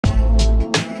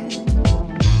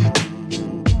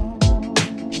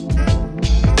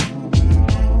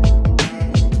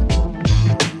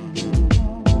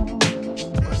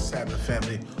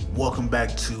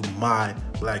my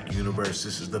Black universe.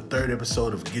 This is the 3rd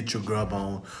episode of Get Your Grub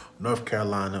On. North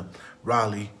Carolina,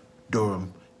 Raleigh,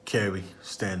 Durham, Cary,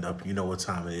 stand up. You know what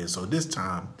time it is. So this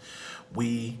time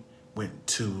we went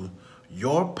to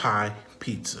Your Pie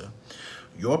Pizza.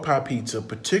 Your Pie Pizza,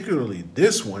 particularly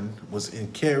this one, was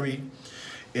in Cary,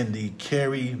 in the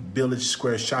Cary Village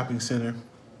Square Shopping Center,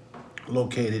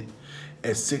 located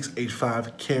at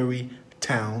 685 Cary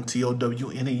Town,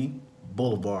 Towne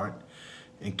Boulevard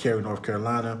in Cary, North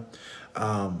Carolina.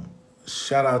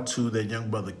 Shout out to that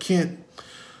young brother Kent,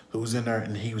 who was in there,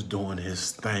 and he was doing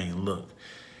his thing. Look,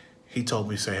 he told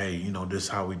me, say, hey, you know, this is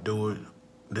how we do it.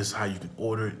 This is how you can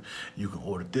order it. You can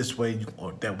order it this way, you can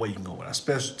order it that way. You can go with our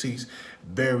specialties.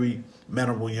 Very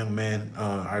mannerable young man.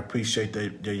 I appreciate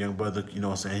that young brother. You know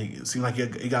what I'm saying? He seemed like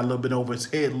he got a little bit over his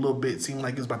head a little bit. Seemed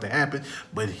like it was about to happen,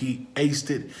 but he aced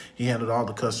it. He handled all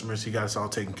the customers. He got us all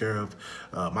taken care of.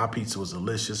 My pizza was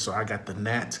delicious. So I got the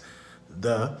Nat,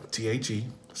 the T-H-E,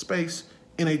 space,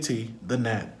 N-A-T, the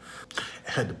Nat.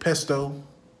 I had the pesto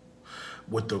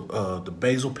with the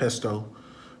basil pesto.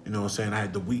 You know what I'm saying? I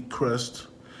had the wheat crust.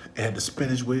 I had the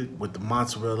spinach with the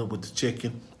mozzarella, with the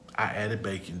chicken. I added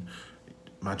bacon.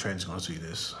 My trainer's gonna see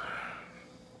this.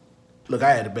 Look,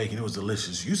 I added bacon. It was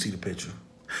delicious. You see the picture.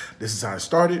 This is how it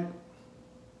started.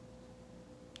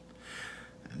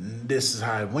 This is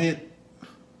how it went.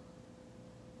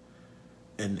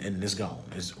 And it's gone.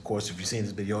 Of course, if you've seen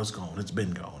this video, it's gone. It's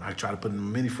been gone. I tried to put it in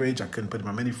my mini fridge. I couldn't put it in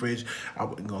my mini fridge. I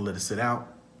wasn't gonna let it sit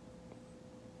out.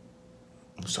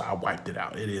 So I wiped it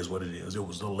out. It is what it is. It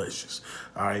was delicious.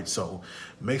 All right, so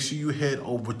make sure you head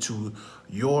over to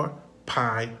Your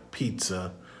Pie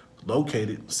Pizza,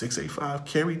 located 685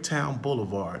 Cary Town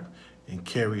Boulevard in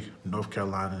Cary, North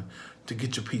Carolina, to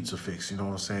get your pizza fix. You know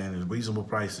what I'm saying? It's reasonable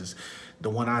prices. The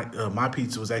one my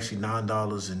pizza was actually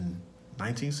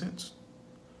 $9.19,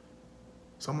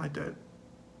 something like that.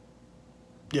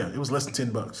 Yeah, it was less than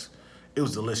 $10. It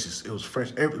was delicious. It was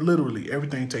fresh. Literally,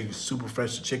 everything tasted super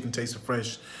fresh. The chicken tasted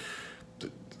fresh.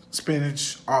 The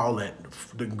spinach, all that.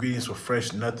 The ingredients were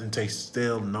fresh. Nothing tasted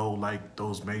stale. No, like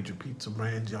those major pizza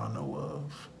brands y'all know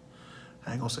of.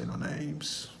 I ain't gonna say no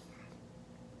names.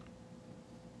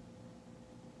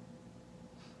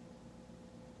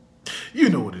 You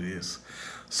know what it is.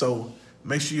 So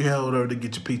make sure you head over to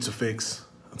get your pizza fix.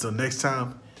 Until next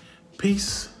time,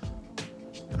 peace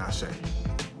and Ashe.